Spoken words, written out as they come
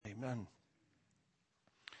Amen.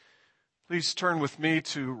 Please turn with me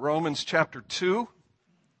to Romans chapter 2,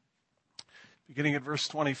 beginning at verse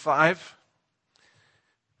 25.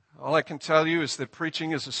 All I can tell you is that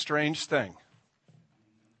preaching is a strange thing.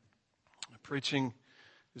 Preaching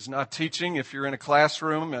is not teaching. If you're in a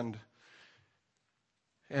classroom and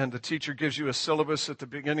the teacher gives you a syllabus at the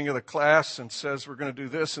beginning of the class and says, we're going to do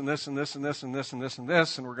this and this and this and this and this and this and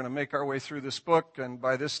this, and we're going to make our way through this book, and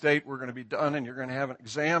by this date we're going to be done and you're going to have an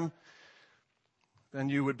exam, then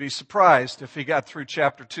you would be surprised if he got through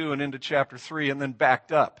chapter 2 and into chapter 3 and then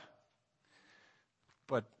backed up.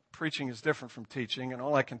 But preaching is different from teaching, and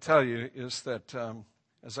all I can tell you is that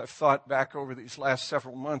as I've thought back over these last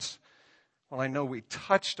several months, while I know we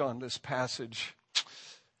touched on this passage,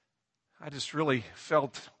 I just really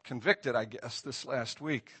felt convicted, I guess, this last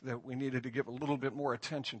week that we needed to give a little bit more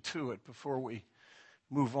attention to it before we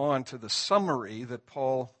move on to the summary that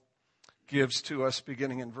Paul gives to us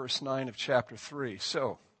beginning in verse 9 of chapter 3.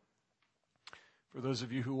 So, for those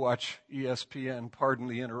of you who watch ESPN, pardon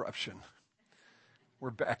the interruption.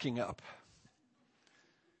 We're backing up.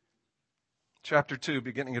 Chapter 2,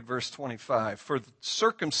 beginning at verse 25. For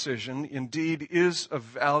circumcision indeed is of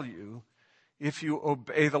value if you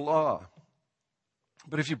obey the law.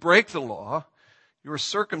 But if you break the law, your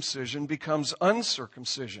circumcision becomes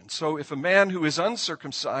uncircumcision. So if a man who is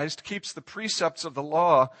uncircumcised keeps the precepts of the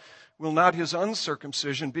law, will not his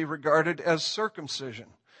uncircumcision be regarded as circumcision?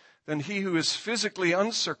 Then he who is physically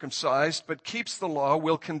uncircumcised but keeps the law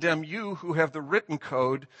will condemn you who have the written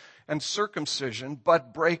code and circumcision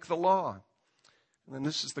but break the law. And then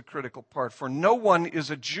this is the critical part. For no one is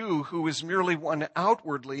a Jew who is merely one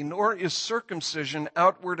outwardly, nor is circumcision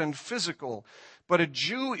outward and physical. But a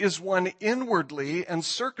Jew is one inwardly, and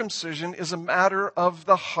circumcision is a matter of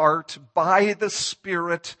the heart, by the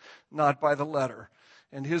Spirit, not by the letter.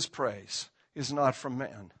 And his praise is not from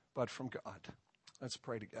man, but from God. Let's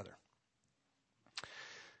pray together.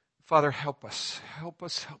 Father, help us. Help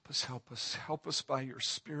us, help us, help us. Help us by your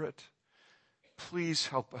Spirit. Please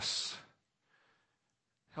help us.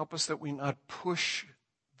 Help us that we not push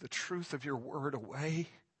the truth of your word away.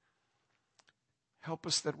 Help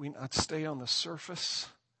us that we not stay on the surface.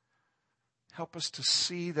 Help us to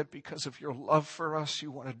see that because of your love for us,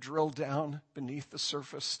 you want to drill down beneath the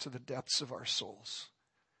surface to the depths of our souls.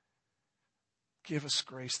 Give us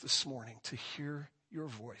grace this morning to hear your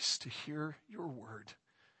voice, to hear your word.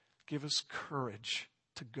 Give us courage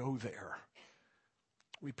to go there.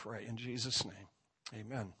 We pray in Jesus' name.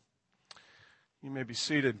 Amen. You may be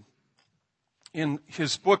seated. In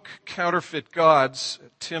his book, Counterfeit Gods,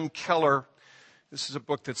 Tim Keller, this is a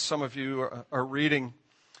book that some of you are reading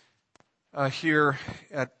here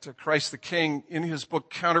at Christ the King. In his book,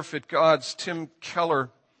 Counterfeit Gods, Tim Keller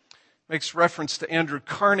makes reference to Andrew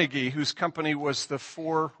Carnegie, whose company was the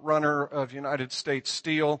forerunner of United States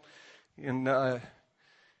Steel. In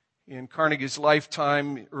Carnegie's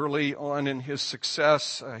lifetime, early on in his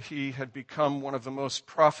success, he had become one of the most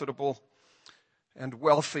profitable and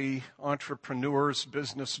wealthy entrepreneurs,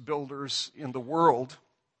 business builders in the world.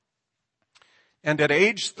 And at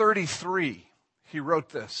age 33, he wrote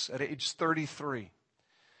this, at age 33,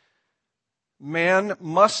 man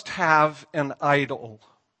must have an idol.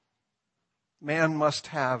 Man must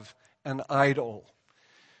have an idol.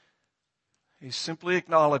 He's simply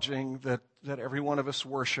acknowledging that every one of us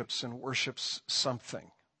worships and worships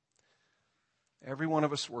something. Every one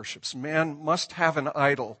of us worships. Man must have an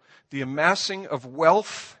idol. The amassing of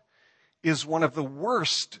wealth is one of the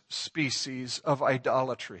worst species of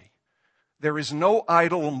idolatry. There is no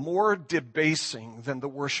idol more debasing than the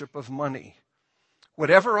worship of money.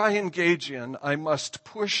 Whatever I engage in, I must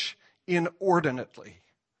push inordinately.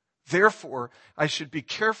 Therefore, I should be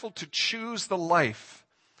careful to choose the life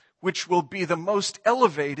which will be the most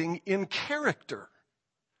elevating in character.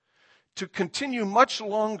 To continue much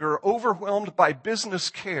longer overwhelmed by business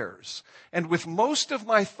cares and with most of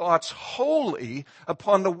my thoughts wholly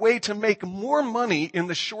upon the way to make more money in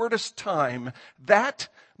the shortest time, that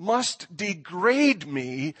must degrade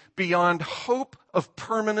me beyond hope of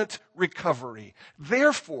permanent recovery.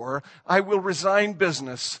 Therefore, I will resign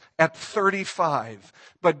business at 35.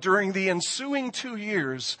 But during the ensuing 2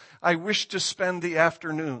 years, I wish to spend the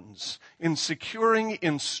afternoons in securing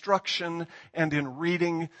instruction and in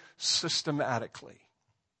reading systematically.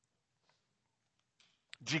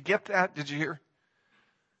 Did you get that? Did you hear?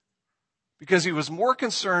 Because he was more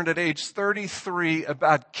concerned at age 33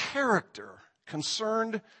 about character,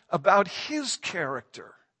 concerned about his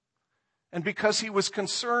character, and because he was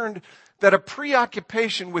concerned that a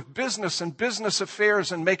preoccupation with business and business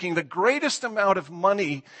affairs and making the greatest amount of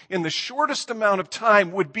money in the shortest amount of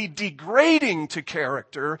time would be degrading to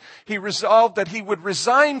character, he resolved that he would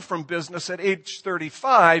resign from business at age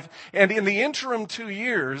 35, and in the interim 2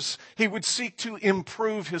 years, he would seek to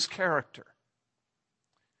improve his character.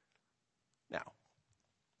 Now,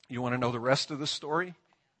 you want to know the rest of the story?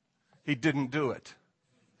 He didn't do it.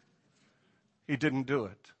 He didn't do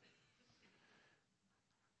it.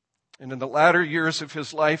 And in the latter years of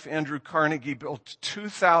his life, Andrew Carnegie built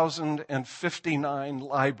 2,059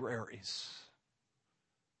 libraries.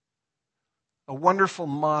 A wonderful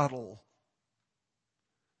model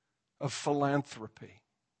of philanthropy.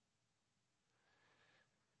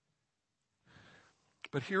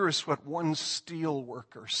 But here is what one steel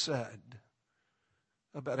worker said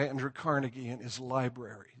about Andrew Carnegie and his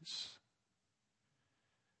libraries.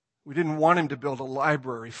 We didn't want him to build a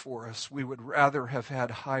library for us. We would rather have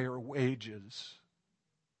had higher wages.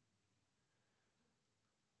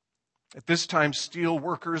 At this time, steel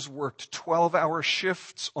workers worked 12-hour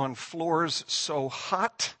shifts on floors so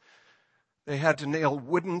hot they had to nail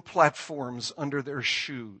wooden platforms under their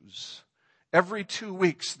shoes. Every 2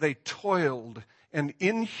 weeks, they toiled an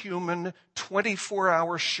inhuman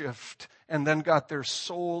 24-hour shift and then got their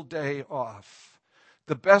sole day off.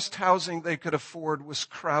 The best housing they could afford was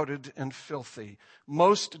crowded and filthy.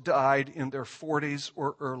 Most died in their 40s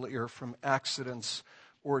or earlier from accidents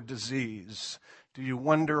or disease. Do you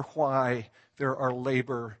wonder why there are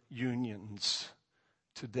labor unions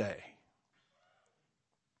today?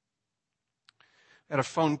 I had a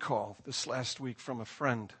phone call this last week from a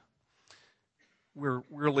friend. We're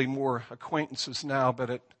really more acquaintances now, but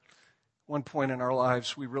at one point in our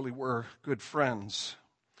lives, we really were good friends.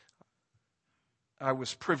 I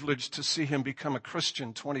was privileged to see him become a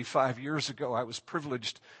Christian 25 years ago. I was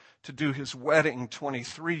privileged to do his wedding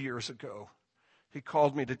 23 years ago. He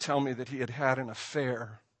called me to tell me that he had had an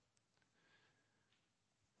affair.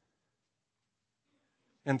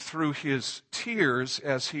 And through his tears,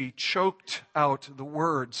 as he choked out the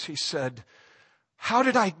words, he said, "How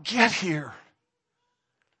did I get here?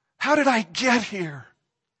 How did I get here?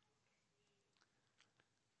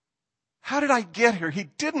 How did I get here?" He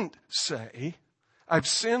didn't say, "I've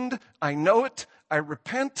sinned, I know it, I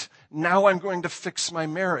repent, now I'm going to fix my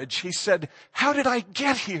marriage." He said, "How did I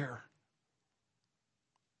get here?"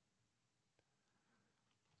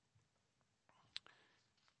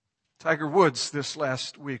 Tiger Woods this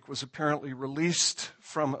last week was apparently released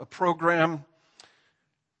from a program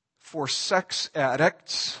for sex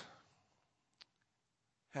addicts.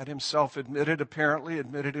 Had himself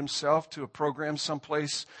admitted himself to a program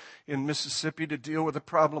someplace in Mississippi to deal with the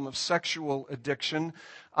problem of sexual addiction.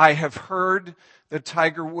 I have heard that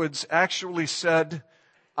Tiger Woods actually said,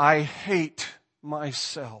 "I hate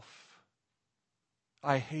myself.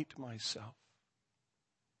 I hate myself."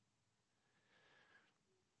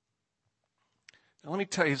 Now let me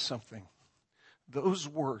tell you something. Those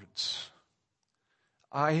words,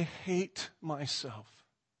 "I hate myself,"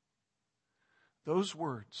 those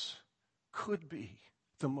words could be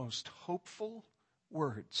the most hopeful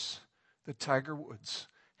words that Tiger Woods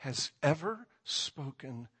has ever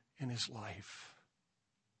spoken in his life.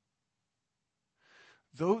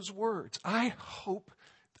 Those words, I hope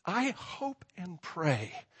and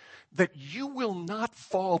pray that you will not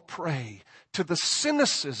fall prey to the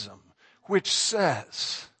cynicism which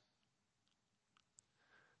says,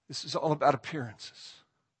 this is all about appearances.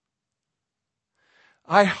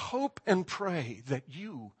 I hope and pray that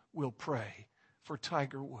you will pray for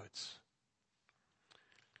Tiger Woods.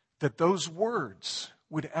 That those words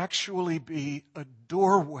would actually be a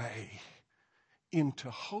doorway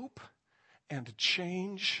into hope and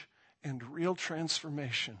change and real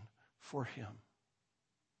transformation for him.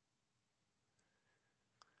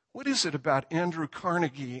 What is it about Andrew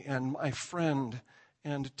Carnegie and my friend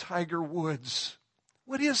and Tiger Woods?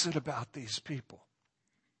 What is it about these people?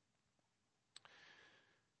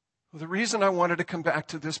 Well, the reason I wanted to come back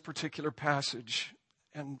to this particular passage,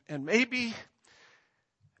 and maybe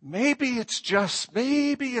it's just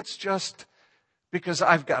because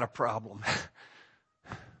I've got a problem.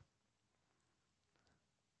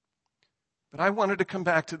 But I wanted to come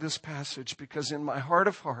back to this passage because in my heart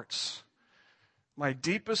of hearts, my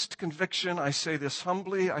deepest conviction, I say this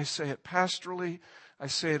humbly, I say it pastorally, I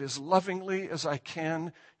say it as lovingly as I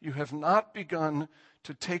can, you have not begun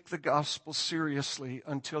to take the gospel seriously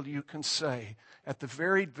until you can say at the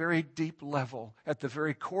very, very deep level, at the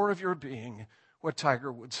very core of your being, what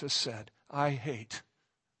Tiger Woods has said. I hate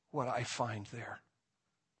what I find there.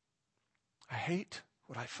 I hate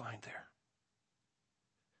what I find there.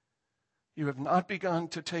 You have not begun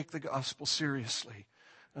to take the gospel seriously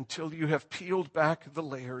until you have peeled back the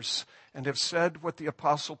layers and have said what the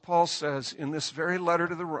Apostle Paul says in this very letter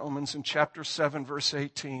to the Romans in chapter 7, verse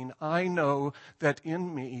 18. I know that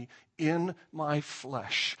in me, in my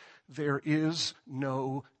flesh, there is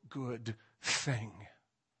no good thing.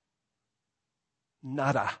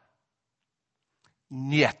 Nada.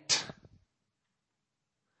 Niet.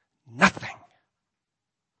 Nothing.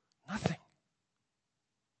 Nothing.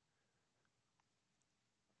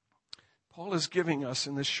 Paul is giving us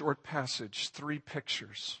in this short passage 3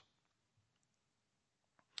 pictures.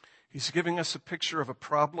 He's giving us a picture of a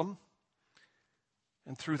problem,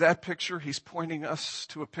 and through that picture, he's pointing us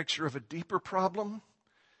to a picture of a deeper problem.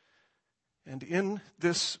 And in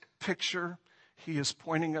this picture, he is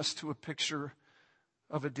pointing us to a picture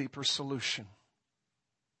of a deeper solution.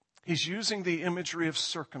 He's using the imagery of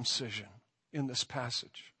circumcision in this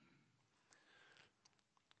passage.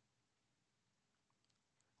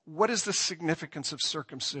 What is the significance of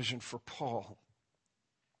circumcision for Paul?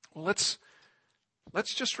 Well, let's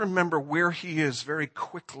just remember where he is very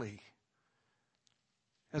quickly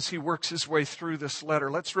as he works his way through this letter.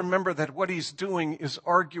 Let's remember that what he's doing is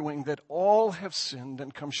arguing that all have sinned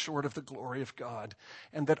and come short of the glory of God,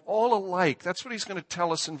 and that all alike, that's what he's going to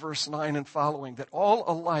tell us in verse 9 and following, that all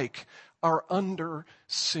alike are under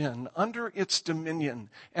sin, under its dominion,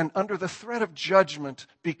 and under the threat of judgment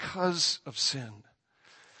because of sin.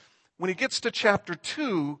 When he gets to chapter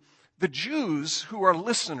 2, the Jews who are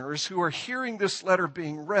listeners, who are hearing this letter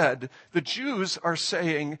being read, the Jews are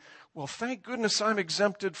saying, well, thank goodness I'm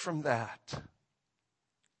exempted from that.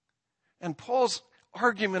 And Paul's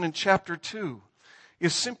argument in chapter 2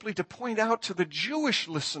 is simply to point out to the Jewish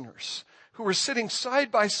listeners who are sitting side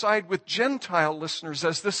by side with Gentile listeners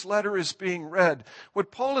as this letter is being read. What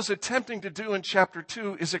Paul is attempting to do in chapter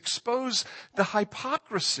 2 is expose the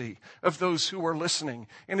hypocrisy of those who are listening.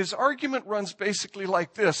 And his argument runs basically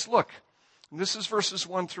like this. Look, and this is verses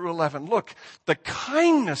 1 through 11. Look, the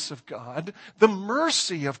kindness of God, the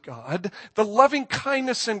mercy of God, the loving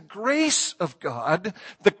kindness and grace of God,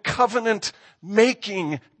 the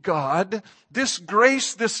covenant-making God, this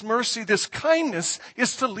grace, this mercy, this kindness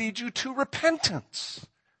is to lead you to repentance.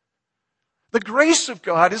 The grace of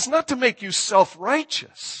God is not to make you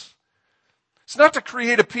self-righteous. It's not to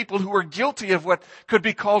create a people who are guilty of what could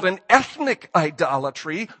be called an ethnic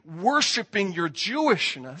idolatry, worshiping your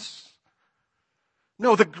Jewishness.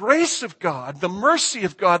 No, the grace of God, the mercy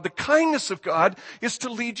of God, the kindness of God is to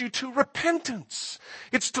lead you to repentance.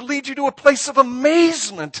 It's to lead you to a place of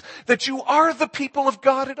amazement that you are the people of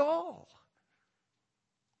God at all.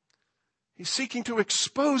 He's seeking to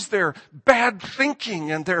expose their bad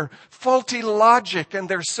thinking and their faulty logic and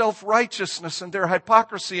their self-righteousness and their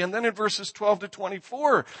hypocrisy. And then in verses 12 to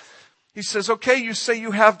 24, he says, okay, you say you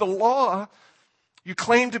have the law. You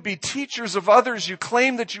claim to be teachers of others. You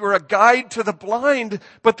claim that you are a guide to the blind.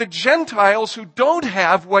 But the Gentiles who don't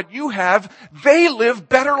have what you have, they live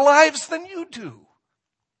better lives than you do.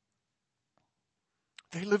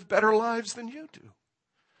 They live better lives than you do.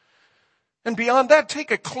 And beyond that,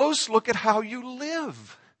 take a close look at how you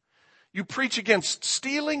live. You preach against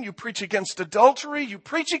stealing. You preach against adultery. You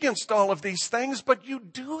preach against all of these things, but you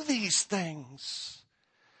do these things.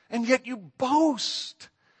 And yet you boast.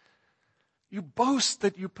 You boast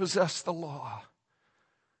that you possess the law.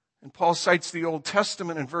 And Paul cites the Old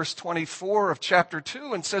Testament in verse 24 of chapter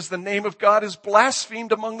 2 and says the name of God is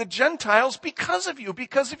blasphemed among the Gentiles because of you,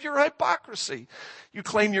 because of your hypocrisy. You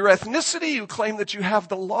claim your ethnicity, you claim that you have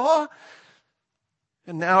the law.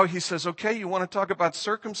 And now he says, okay, you want to talk about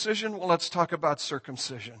circumcision? Well, let's talk about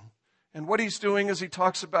circumcision. And what he's doing as he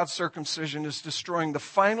talks about circumcision is destroying the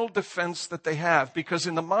final defense that they have. Because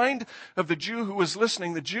in the mind of the Jew who is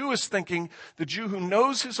listening, the Jew is thinking, the Jew who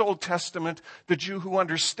knows his Old Testament, the Jew who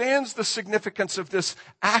understands the significance of this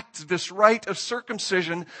act, this rite of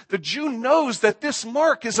circumcision, the Jew knows that this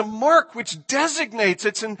mark is a mark which designates,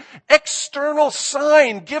 it's an external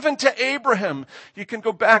sign given to Abraham. You can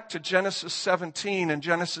go back to Genesis 17 and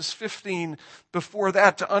Genesis 15 before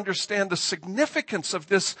that to understand the significance of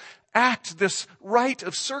this act, this rite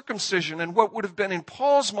of circumcision, and what would have been in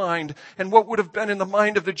Paul's mind and what would have been in the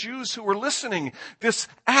mind of the Jews who were listening. This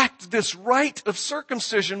act, this rite of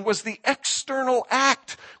circumcision was the external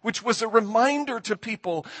act, which was a reminder to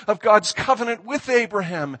people of God's covenant with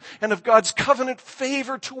Abraham and of God's covenant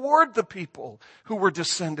favor toward the people who were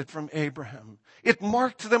descended from Abraham. It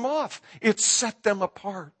marked them off. It set them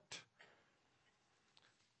apart.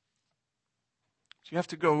 You have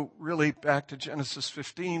to go really back to Genesis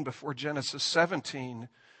 15 before Genesis 17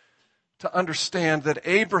 to understand that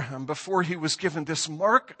Abraham, before he was given this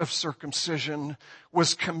mark of circumcision,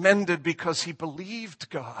 was commended because he believed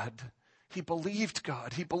God. He believed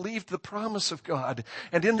God. He believed the promise of God.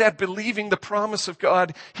 And in that believing the promise of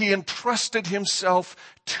God, he entrusted himself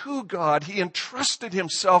to God. He entrusted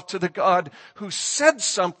himself to the God who said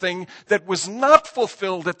something that was not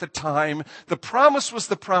fulfilled at the time. The promise was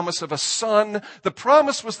the promise of a son. The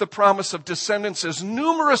promise was the promise of descendants as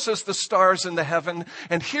numerous as the stars in the heaven.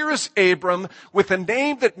 And here is Abram with a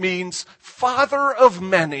name that means father of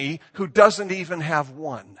many, who doesn't even have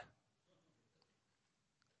one.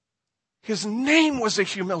 His name was a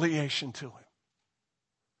humiliation to him.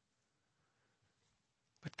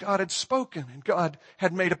 But God had spoken and God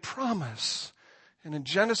had made a promise. And in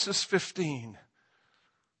Genesis 15,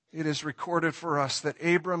 it is recorded for us that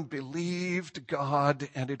Abram believed God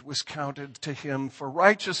and it was counted to him for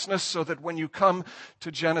righteousness, so that when you come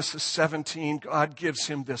to Genesis 17, God gives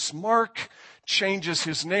him this mark, changes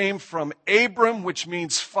his name from Abram, which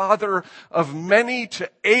means father of many,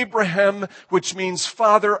 to Abraham, which means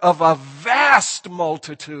father of a vast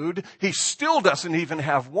multitude. He still doesn't even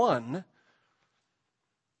have one.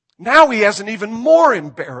 Now he has an even more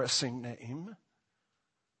embarrassing name,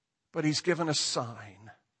 but he's given a sign.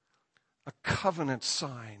 A covenant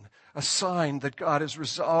sign, a sign that God is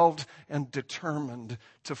resolved and determined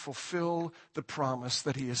to fulfill the promise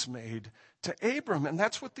that he has made to Abram. And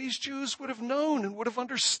that's what these Jews would have known and would have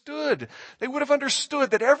understood. They would have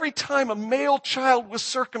understood that every time a male child was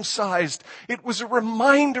circumcised, it was a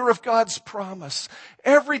reminder of God's promise.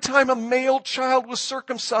 Every time a male child was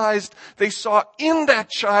circumcised, they saw in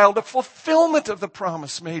that child a fulfillment of the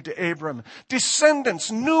promise made to Abram.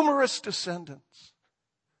 Descendants, numerous descendants.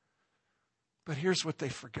 But here's what they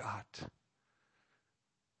forgot.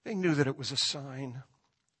 They knew that it was a sign.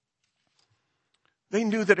 They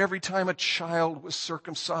knew that every time a child was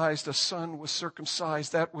circumcised, a son was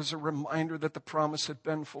circumcised, that was a reminder that the promise had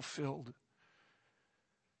been fulfilled.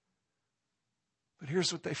 But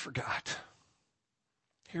here's what they forgot.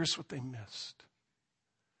 Here's what they missed.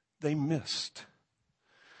 They missed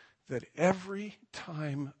that every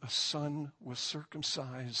time a son was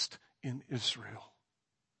circumcised in Israel,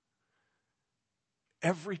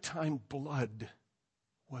 every time blood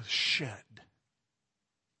was shed,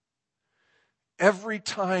 every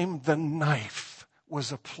time the knife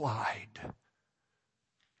was applied,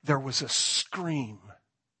 there was a scream,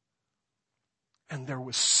 and there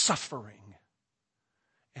was suffering,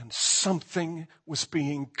 and something was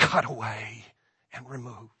being cut away and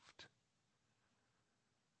removed.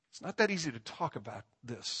 It's not that easy to talk about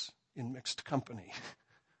this in mixed company.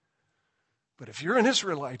 But if you're an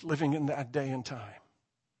Israelite living in that day and time,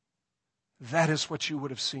 that is what you would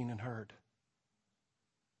have seen and heard.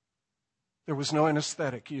 There was no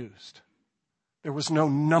anesthetic used. There was no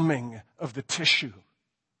numbing of the tissue.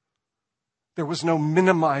 There was no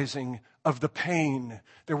minimizing of the pain.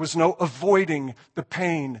 There was no avoiding the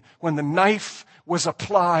pain. When the knife was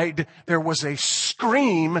applied, there was a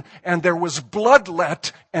scream and there was blood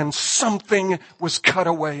let and something was cut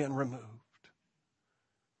away and removed.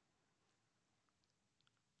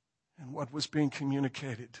 And what was being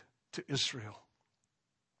communicated to Israel?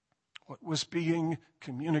 What was being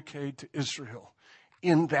communicated to Israel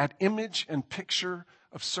in that image and picture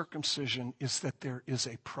of circumcision is that there is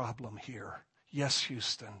a problem here. Yes,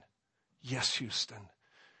 Houston. Yes, Houston.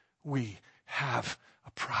 We have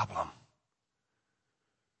a problem.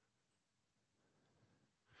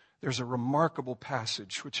 There's a remarkable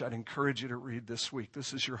passage which I'd encourage you to read this week.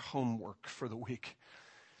 This is your homework for the week.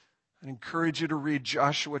 I encourage you to read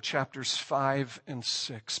Joshua chapters 5 and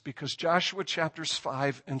 6, because Joshua chapters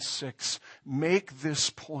 5 and 6 make this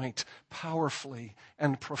point powerfully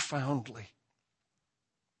and profoundly.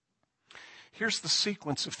 Here's the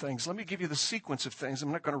sequence of things. Let me give you the sequence of things.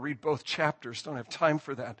 I'm not going to read both chapters. Don't have time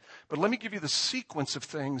for that. But let me give you the sequence of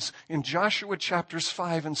things in Joshua chapters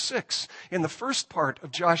 5 and 6. In the first part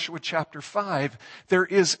of Joshua chapter 5, there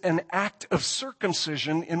is an act of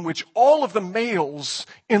circumcision in which all of the males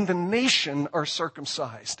in the nation are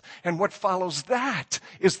circumcised. And what follows that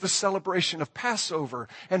is the celebration of Passover.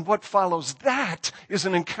 And what follows that is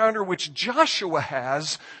an encounter which Joshua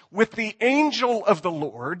has with the angel of the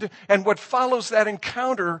Lord. And what follows that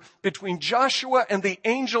encounter between Joshua and the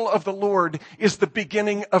angel of the Lord is the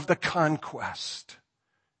beginning of the conquest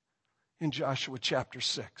in Joshua chapter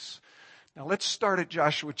 6. Now let's start at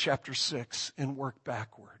Joshua chapter 6 and work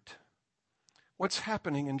backward. What's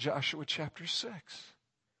happening in Joshua chapter 6?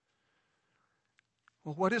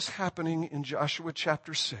 Well, what is happening in Joshua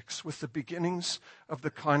chapter 6 with the beginnings of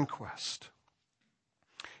the conquest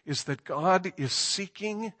is that God is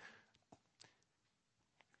seeking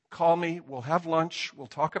Call me. We'll have lunch. We'll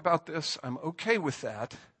talk about this. I'm okay with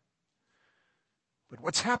that. But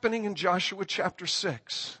what's happening in Joshua chapter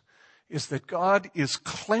 6 is that God is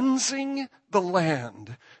cleansing the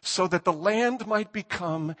land so that the land might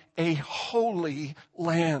become a holy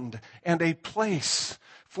land and a place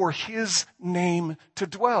for His name to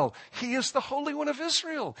dwell. He is the Holy One of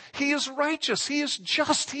Israel. He is righteous. He is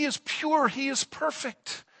just. He is pure. He is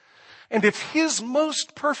perfect. And if His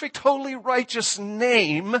most perfect, holy, righteous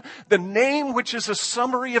name, the name which is a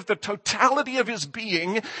summary of the totality of His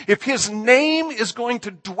being, if His name is going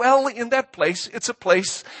to dwell in that place, it's a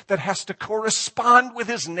place that has to correspond with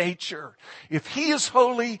His nature. If He is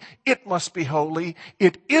holy, it must be holy.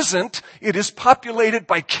 It isn't. It is populated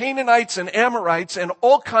by Canaanites and Amorites and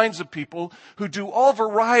all kinds of people who do all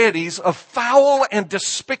varieties of foul and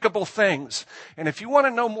despicable things. And if you want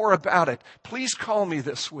to know more about it, please call me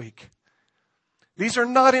this week. These are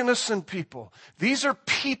not innocent people. These are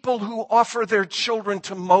people who offer their children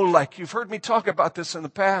to Molech. You've heard me talk about this in the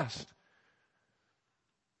past.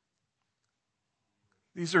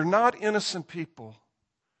 These are not innocent people.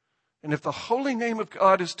 And if the holy name of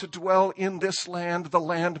God is to dwell in this land, the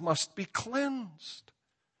land must be cleansed.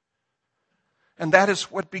 And that is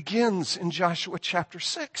what begins in Joshua chapter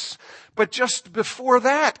 6. But just before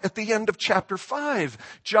that, at the end of chapter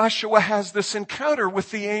 5, Joshua has this encounter with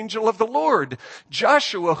the angel of the Lord.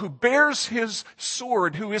 Joshua, who bears his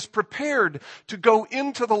sword, who is prepared to go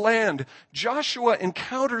into the land, Joshua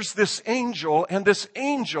encounters this angel, and this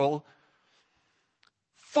angel,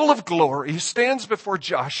 full of glory, stands before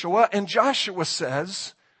Joshua, and Joshua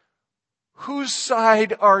says, "Whose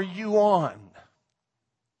side are you on?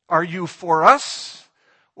 Are you for us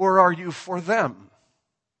or are you for them?"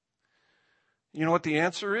 You know what the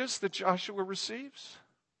answer is that Joshua receives?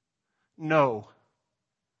 No.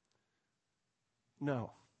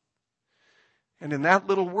 No. And in that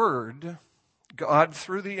little word, God,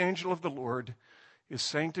 through the angel of the Lord, is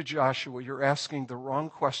saying to Joshua, you're asking the wrong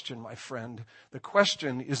question, my friend. The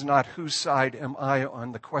question is not whose side am I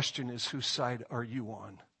on. The question is whose side are you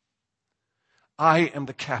on? I am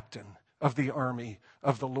the captain of the army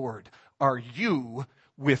of the Lord. Are you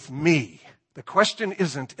with me? The question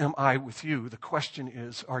isn't, am I with you? The question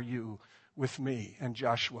is, are you with me? And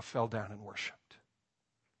Joshua fell down and worshiped.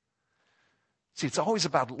 See, it's always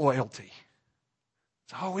about loyalty.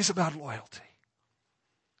 It's always about loyalty.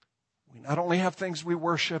 We not only have things we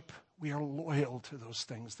worship, we are loyal to those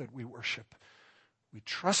things that we worship. We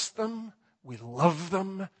trust them, we love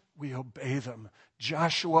them, we obey them.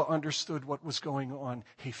 Joshua understood what was going on.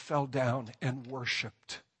 He fell down and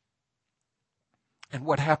worshiped. And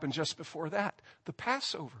what happened just before that? The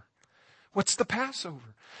Passover. What's the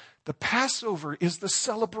Passover? The Passover is the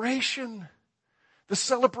celebration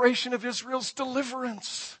of Israel's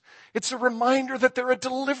deliverance. It's a reminder that they're a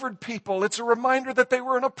delivered people. It's a reminder that they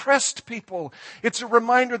were an oppressed people. It's a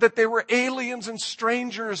reminder that they were aliens and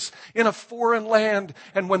strangers in a foreign land.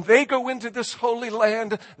 And when they go into this holy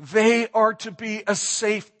land, they are to be a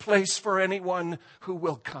safe place for anyone who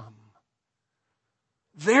will come.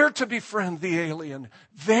 They're to befriend the alien.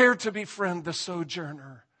 They're to befriend the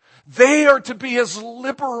sojourner. They are to be as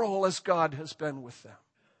liberal as God has been with them.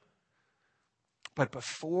 But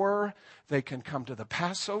before they can come to the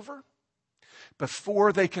Passover,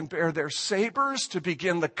 before they can bear their sabers to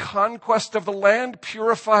begin the conquest of the land,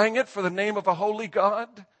 purifying it for the name of a holy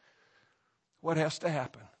God, what has to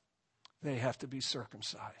happen? They have to be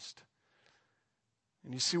circumcised.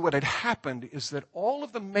 And you see, what had happened is that all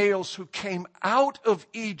of the males who came out of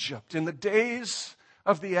Egypt in the days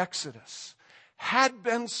of the Exodus had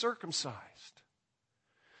been circumcised.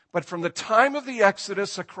 But from the time of the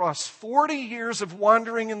Exodus, across 40 years of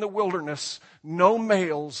wandering in the wilderness, no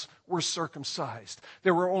males were circumcised.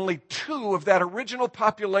 There were only 2 of that original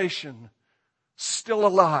population still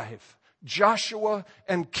alive, Joshua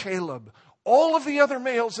and Caleb. All of the other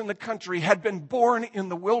males in the country had been born in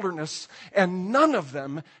the wilderness, and none of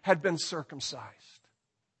them had been circumcised.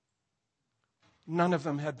 None of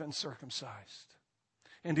them had been circumcised.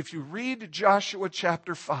 And if you read Joshua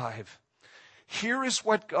chapter 5, here is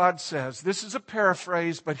what God says. This is a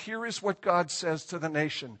paraphrase, but here is what God says to the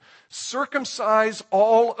nation. Circumcise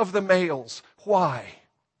all of the males. Why?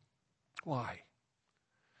 Why?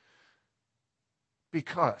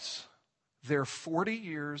 Because their 40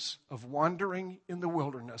 years of wandering in the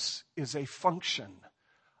wilderness is a function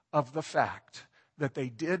of the fact that they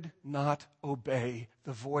did not obey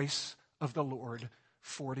the voice of the Lord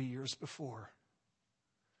 40 years before.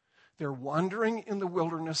 Their wandering in the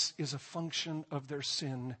wilderness is a function of their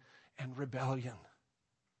sin and rebellion.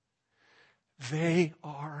 They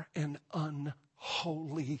are an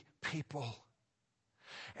unholy people.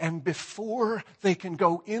 And before they can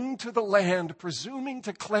go into the land, presuming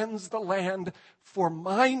to cleanse the land for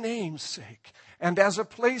my name's sake, and as a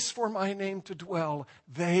place for my name to dwell,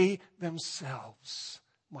 they themselves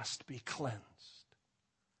must be cleansed.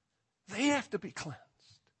 They have to be cleansed.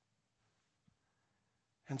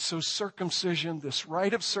 And so circumcision, this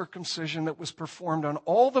rite of circumcision that was performed on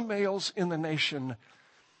all the males in the nation,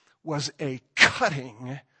 was a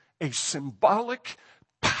cutting, a symbolic,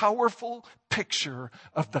 powerful picture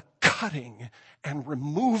of the cutting and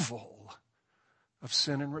removal of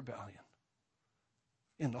sin and rebellion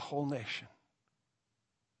in the whole nation.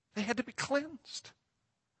 They had to be cleansed.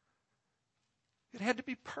 It had to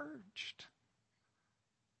be purged.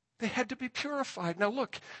 They had to be purified. Now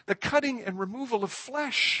look, the cutting and removal of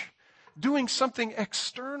flesh, doing something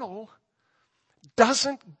external,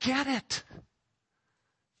 doesn't get it.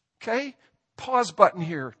 Okay? Pause button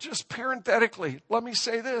here. Just parenthetically, let me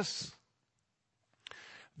say this.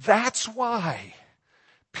 That's why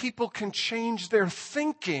people can change their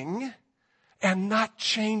thinking and not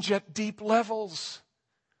change at deep levels.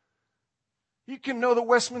 You can know the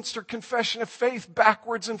Westminster Confession of Faith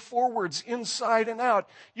backwards and forwards, inside and out.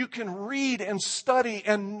 You can read and study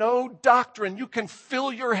and know doctrine. You can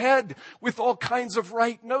fill your head with all kinds of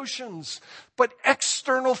right notions. But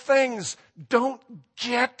external things don't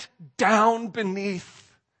get down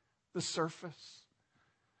beneath the surface.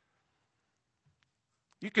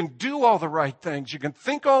 You can do all the right things. You can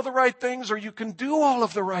think all the right things, or you can do all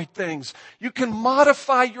of the right things. You can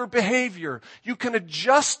modify your behavior. You can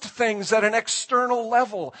adjust things at an external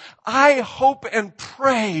level. I hope and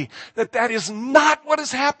pray that that is not what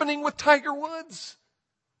is happening with Tiger Woods.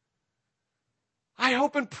 I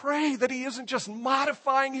hope and pray that he isn't just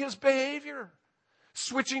modifying his behavior,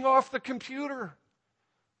 switching off the computer.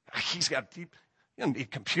 He doesn't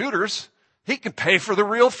need computers. He can pay for the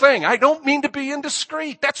real thing. I don't mean to be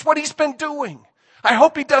indiscreet. That's what he's been doing. I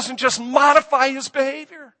hope he doesn't just modify his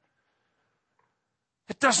behavior.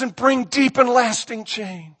 It doesn't bring deep and lasting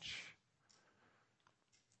change.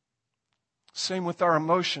 Same with our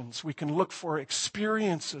emotions. We can look for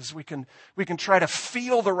experiences. We can try to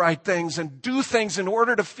feel the right things and do things in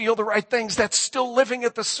order to feel the right things. That's still living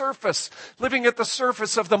at the surface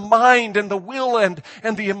of the mind and the will and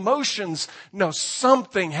the emotions. No,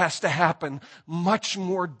 something has to happen much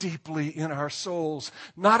more deeply in our souls.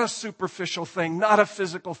 Not a superficial thing, not a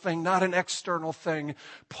physical thing, not an external thing.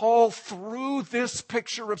 Paul, through this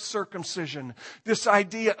picture of circumcision, this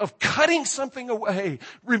idea of cutting something away,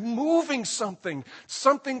 removing something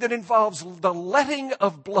that involves the letting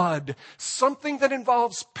of blood, something that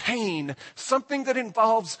involves pain, something that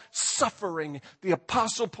involves suffering. The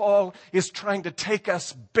Apostle Paul is trying to take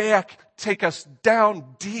us back, take us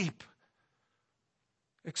down deep,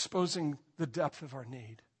 exposing the depth of our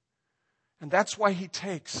need. And that's why he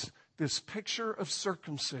takes this picture of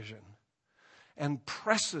circumcision and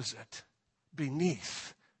presses it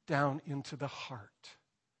beneath, down into the heart.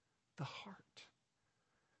 The heart.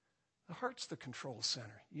 The heart's the control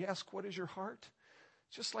center. You ask, what is your heart?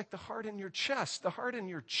 Just like the heart in your chest. The heart in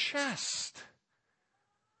your chest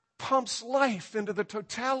pumps life into the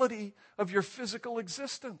totality of your physical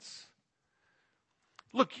existence.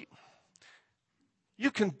 Look,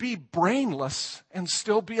 you can be brainless and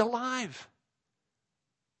still be alive.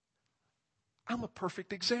 I'm a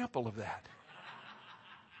perfect example of that.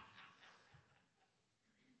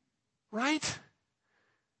 Right?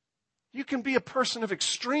 You can be a person of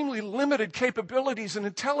extremely limited capabilities and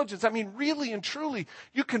intelligence. I mean, really and truly,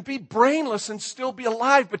 you can be brainless and still be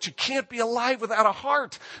alive, but you can't be alive without a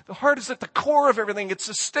heart. The heart is at the core of everything. It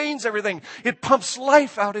sustains everything. It pumps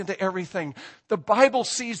life out into everything. The Bible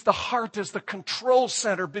sees the heart as the control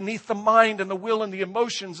center beneath the mind and the will and the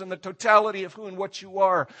emotions and the totality of who and what you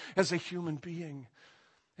are as a human being.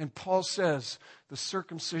 And Paul says, the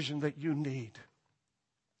circumcision that you need,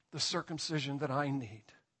 the circumcision that I need,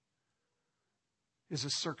 is a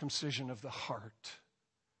circumcision of the heart.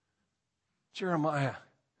 Jeremiah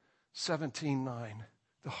 17:9.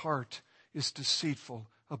 The heart is deceitful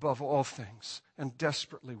above all things and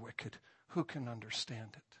desperately wicked. Who can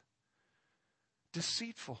understand it?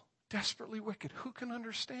 Deceitful, desperately wicked. Who can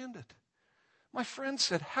understand it? My friend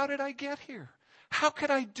said, how did I get here? How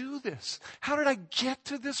could I do this? How did I get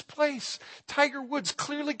to this place? Tiger Woods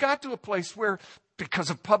clearly got to a place where, because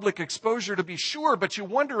of public exposure to be sure, but you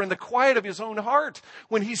wonder in the quiet of his own heart,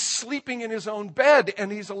 when he's sleeping in his own bed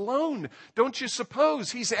and he's alone, don't you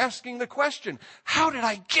suppose he's asking the question, how did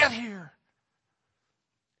I get here?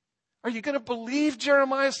 Are you going to believe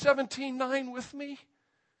Jeremiah 17:9 with me?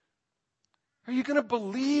 Are you going to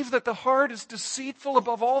believe that the heart is deceitful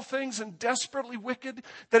above all things and desperately wicked,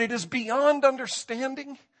 that it is beyond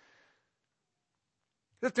understanding?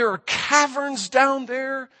 That there are caverns down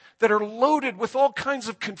there that are loaded with all kinds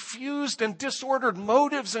of confused and disordered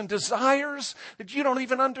motives and desires that you don't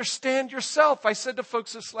even understand yourself. I said to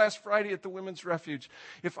folks this last Friday at the Women's Refuge,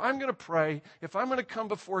 if I'm going to pray, if I'm going to come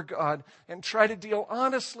before God and try to deal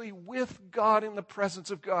honestly with God in the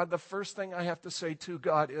presence of God, the first thing I have to say to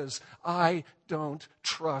God is, I don't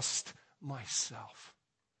trust myself.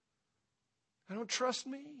 I don't trust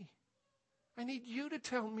me. I need you to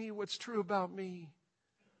tell me what's true about me.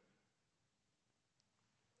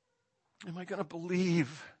 Am I going to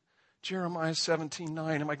believe Jeremiah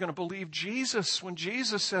 17:9? Am I going to believe Jesus when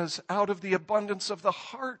Jesus says, out of the abundance of the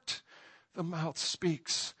heart, the mouth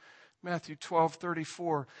speaks? Matthew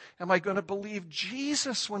 12:34. Am I going to believe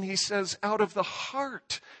Jesus when he says, out of the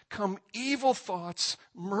heart come evil thoughts,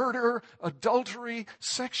 murder, adultery,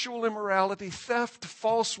 sexual immorality, theft,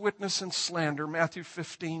 false witness, and slander? Matthew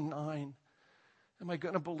 15:9. Am I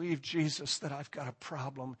going to believe Jesus that I've got a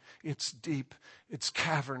problem? It's deep, it's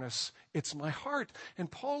cavernous, it's my heart.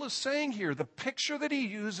 And Paul is saying here, the picture that he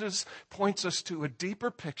uses points us to a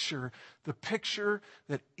deeper picture, the picture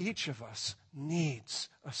that each of us needs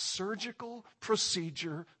a surgical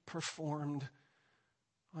procedure performed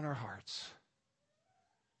on our hearts.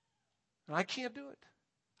 And I can't do it.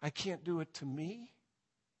 I can't do it to me.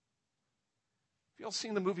 Have you all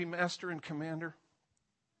seen the movie Master and Commander?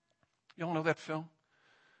 You all know that film?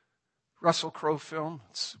 Russell Crowe film.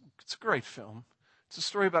 It's a great film. It's a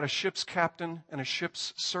story about a ship's captain and a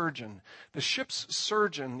ship's surgeon. The ship's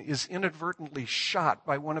surgeon is inadvertently shot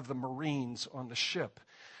by one of the Marines on the ship.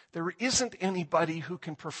 There isn't anybody who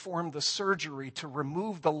can perform the surgery to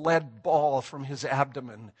remove the lead ball from his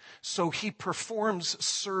abdomen. So he performs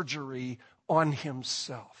surgery on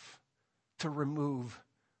himself to remove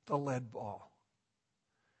the lead ball.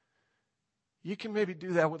 You can maybe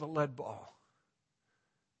do that with a lead ball,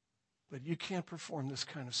 but you can't perform this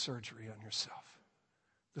kind of surgery on yourself.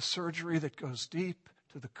 The surgery that goes deep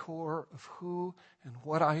to the core of who and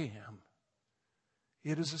what I am.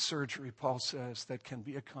 It is a surgery, Paul says, that can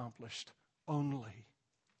be accomplished only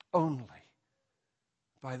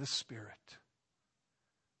by the Spirit.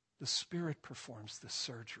 The Spirit performs this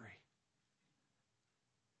surgery.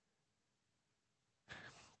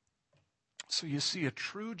 So you see, a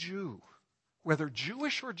true Jew, whether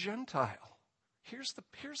Jewish or Gentile, here's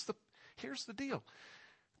the deal.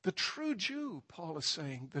 The true Jew, Paul is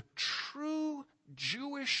saying, the true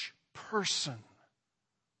Jewish person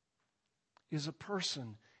is a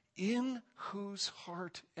person in whose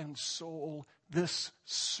heart and soul this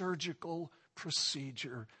surgical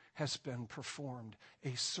procedure has been performed.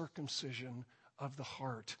 A circumcision of the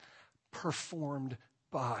heart performed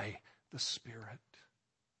by the Spirit.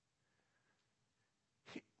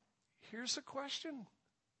 Here's a question.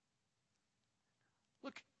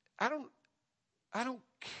 Look, I don't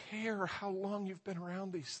care how long you've been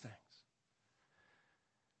around these things.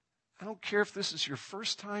 I don't care if this is your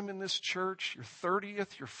first time in this church, your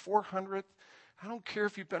 30th, your 400th. I don't care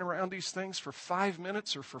if you've been around these things for 5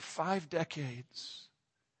 minutes or for 5 decades.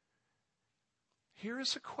 Here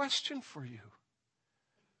is a question for you.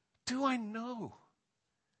 Do I know?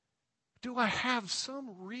 Do I have some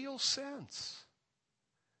real sense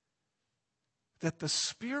that the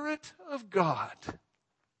Spirit of God,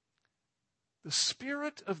 the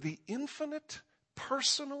Spirit of the infinite,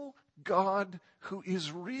 personal God who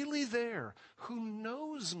is really there, who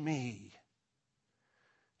knows me,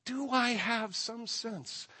 do I have some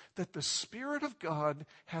sense that the Spirit of God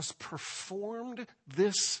has performed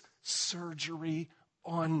this surgery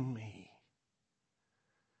on me?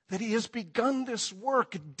 That He has begun this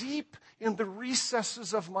work deep in the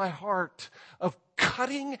recesses of my heart of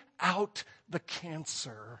cutting out the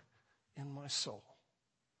cancer in my soul.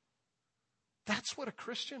 That's what a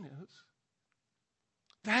Christian is.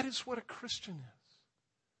 That is what a Christian is.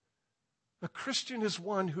 A Christian is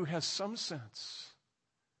one who has some sense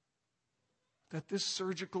that this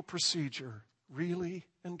surgical procedure really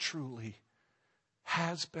and truly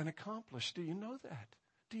has been accomplished. Do you know that?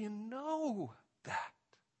 Do you know that?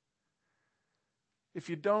 If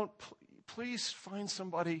you don't, please find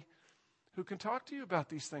somebody who can talk to you about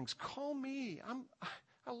these things. Call me.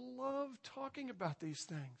 I love talking about these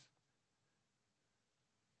things.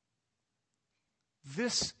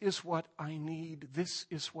 This is what I need. This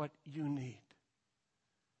is what you need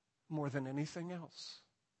more than anything else.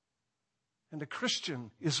 And a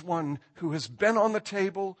Christian is one who has been on the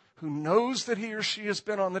table, who knows that he or she has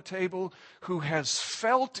been on the table, who has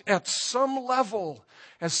felt at some level,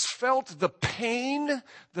 has felt the pain,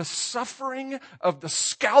 the suffering of the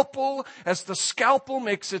scalpel as the scalpel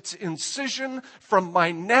makes its incision from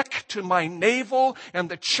my neck to my navel, and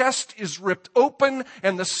the chest is ripped open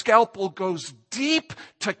and the scalpel goes deep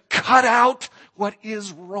to cut out what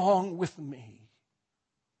is wrong with me.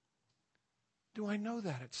 Do I know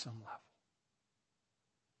that at some level?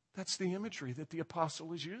 That's the imagery that the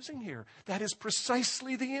apostle is using here. That is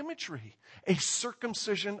precisely the imagery. A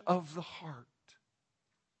circumcision of the heart.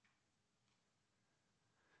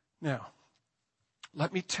 Now,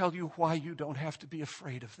 let me tell you why you don't have to be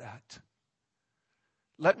afraid of that.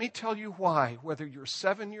 Let me tell you why, whether you're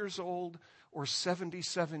 7 years old or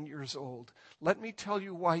 77 years old, let me tell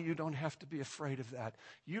you why you don't have to be afraid of that.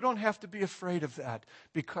 You don't have to be afraid of that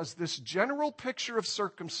because this general picture of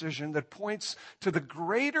circumcision that points to the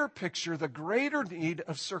greater picture, the greater need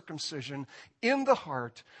of circumcision in the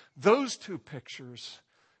heart, those two pictures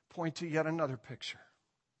point to yet another picture.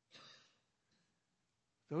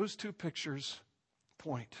 Those two pictures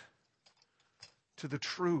point to the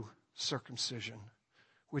true circumcision,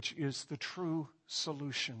 which is the true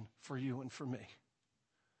solution for you and for me.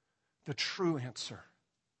 The true answer.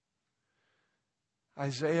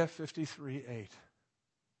 Isaiah 53:8.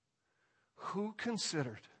 Who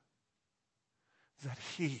considered that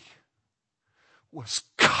he was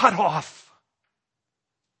cut off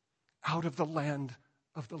out of the land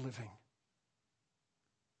of the living?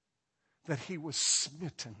 That he was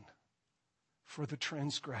smitten for the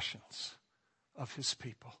transgressions of his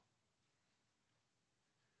people.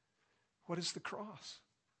 What is the cross?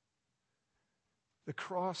 The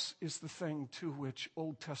cross is the thing to which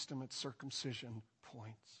Old Testament circumcision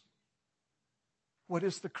points. What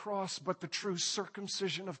is the cross but the true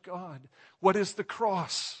circumcision of God? What is the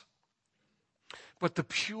cross but the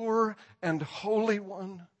pure and holy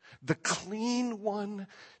one, the clean one,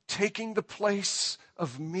 taking the place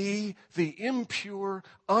of me, the impure,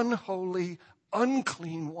 unholy,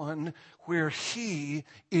 unclean one, where he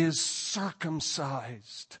is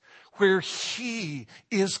circumcised, where he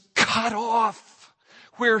is cut off,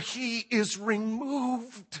 where he is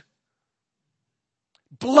removed.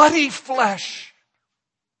 Bloody flesh,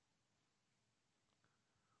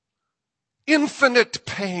 infinite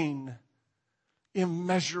pain,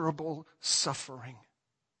 immeasurable suffering.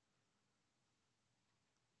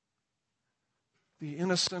 The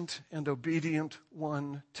innocent and obedient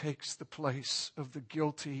one takes the place of the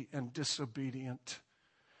guilty and disobedient,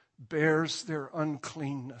 bears their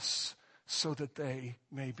uncleanness so that they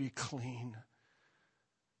may be clean.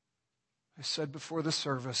 I said before the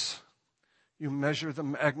service, you measure the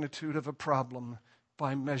magnitude of a problem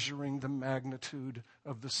by measuring the magnitude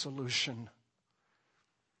of the solution.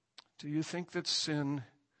 Do you think that sin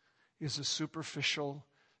is a superficial,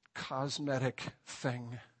 cosmetic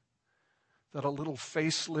thing? That a little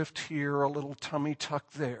facelift here, a little tummy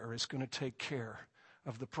tuck there is going to take care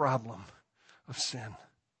of the problem of sin?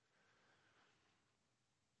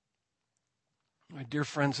 My dear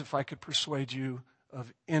friends, if I could persuade you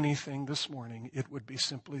of anything this morning, it would be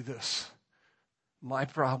simply this. My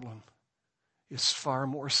problem is far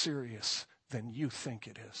more serious than you think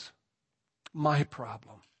it is. My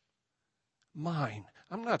problem. Mine.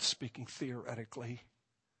 I'm not speaking theoretically.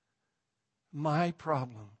 My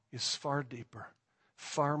problem is far deeper,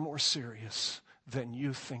 far more serious than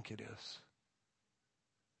you think it is.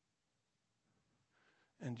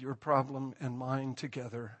 And your problem and mine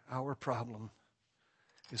together, our problem,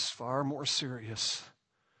 is far more serious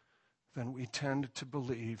than we tend to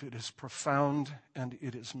believe. It is profound and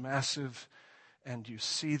it is massive, and you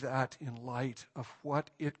see that in light of what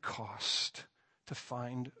it cost to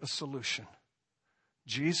find a solution.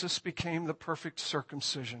 Jesus became the perfect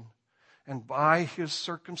circumcision, and by his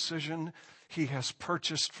circumcision, he has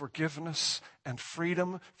purchased forgiveness and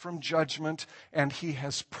freedom from judgment, and he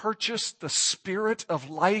has purchased the Spirit of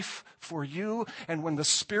life for you. And when the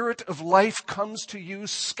Spirit of life comes to you,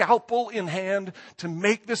 scalpel in hand, to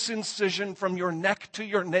make this incision from your neck to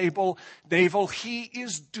your navel, he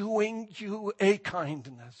is doing you a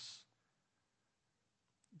kindness.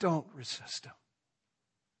 Don't resist him.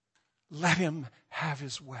 Let him have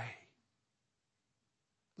his way.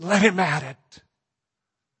 Let him at it.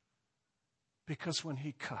 Because when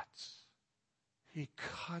he cuts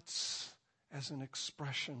as an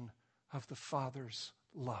expression of the Father's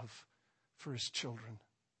love for his children.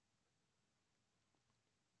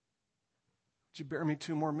 Would you bear me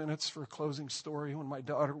 2 more minutes for a closing story? When my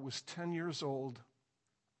daughter was 10 years old,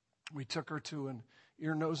 we took her to an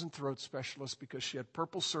ear, nose, and throat specialist because she had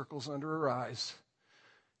purple circles under her eyes.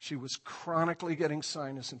 She was chronically getting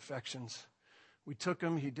sinus infections. We took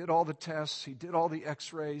him. He did all the tests. He did all the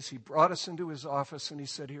x-rays. He brought us into his office and he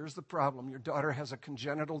said, here's the problem. Your daughter has a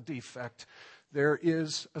congenital defect. There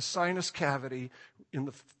is a sinus cavity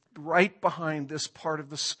right behind this part of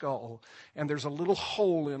the skull. And there's a little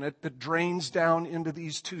hole in it that drains down into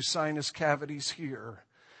these two sinus cavities here.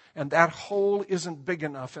 And that hole isn't big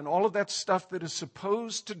enough. And all of that stuff that is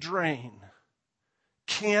supposed to drain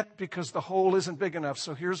can't because the hole isn't big enough.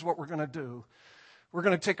 So here's what we're going to do. We're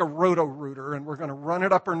going to take a roto-rooter and we're going to run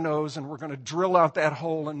it up her nose and we're going to drill out that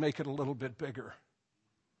hole and make it a little bit bigger.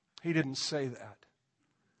 He didn't say that.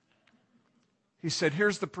 He said,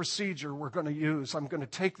 here's the procedure we're going to use. I'm going to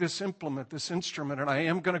take this implement, this instrument, and I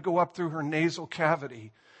am going to go up through her nasal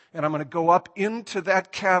cavity. And I'm going to go up into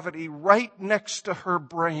that cavity right next to her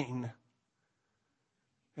brain.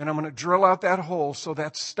 And I'm going to drill out that hole so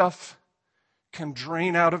that stuff can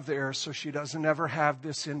drain out of there so she doesn't ever have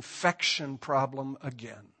this infection problem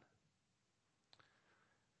again.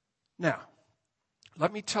 Now,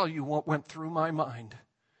 let me tell you what went through my mind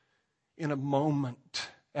in a moment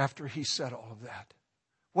after he said all of that.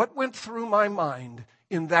 What went through my mind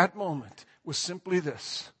in that moment was simply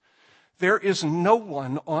this. There is no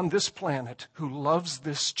one on this planet who loves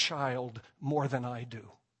this child more than I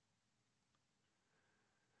do.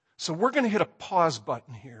 So we're going to hit a pause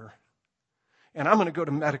button here. And I'm going to go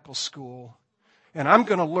to medical school. And I'm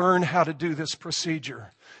going to learn how to do this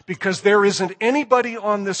procedure. Because there isn't anybody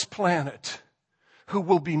on this planet who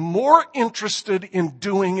will be more interested in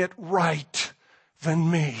doing it right than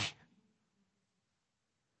me.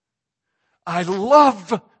 I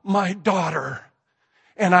love my daughter.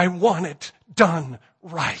 And I want it done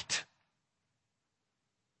right.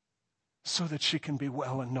 So that she can be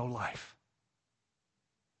well and know life.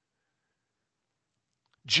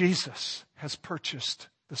 Jesus has purchased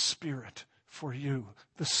the Spirit for you.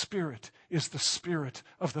 The Spirit is the Spirit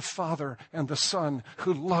of the Father and the Son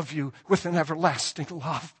who love you with an everlasting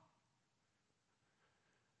love.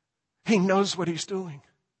 He knows what he's doing.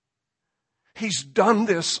 He's done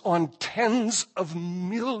this on tens of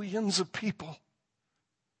millions of people.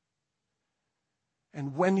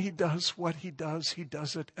 And when he does what he does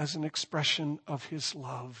it as an expression of his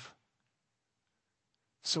love.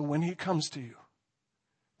 So when he comes to you,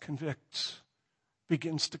 convicts,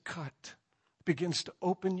 begins to cut, begins to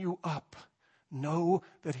open you up, know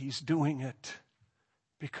that he's doing it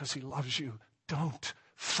because he loves you. Don't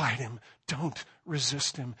fight him. Don't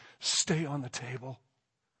resist him. Stay on the table.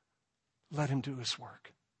 Let him do his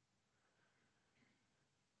work.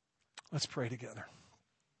 Let's pray together.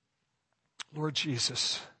 Lord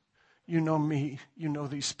Jesus, you know me, you know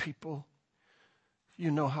these people.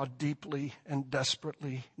 You know how deeply and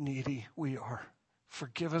desperately needy we are.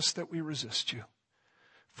 Forgive us that we resist you.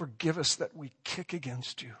 Forgive us that we kick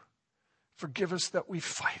against you. Forgive us that we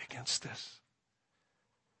fight against this.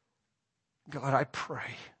 God, I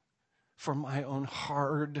pray for my own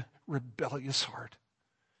hard, rebellious heart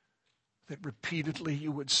that repeatedly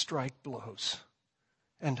you would strike blows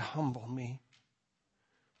and humble me.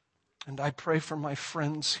 And I pray for my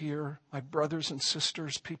friends here, my brothers and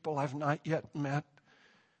sisters, people I've not yet met.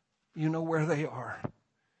 You know where they are.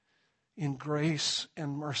 In grace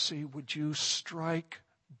and mercy, would you strike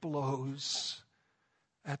blows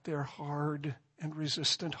at their hard and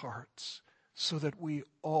resistant hearts so that we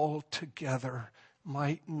all together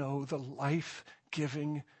might know the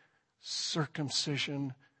life-giving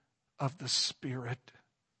circumcision of the Spirit.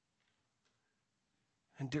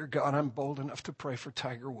 And dear God, I'm bold enough to pray for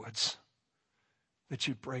Tiger Woods that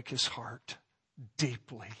you break his heart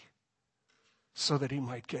deeply so that he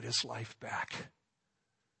might get his life back.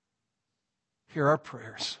 Hear our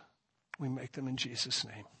prayers. We make them in Jesus'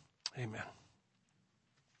 name. Amen.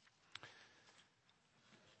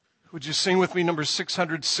 Would you sing with me number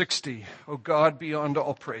 660, O God beyond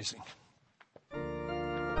all praising?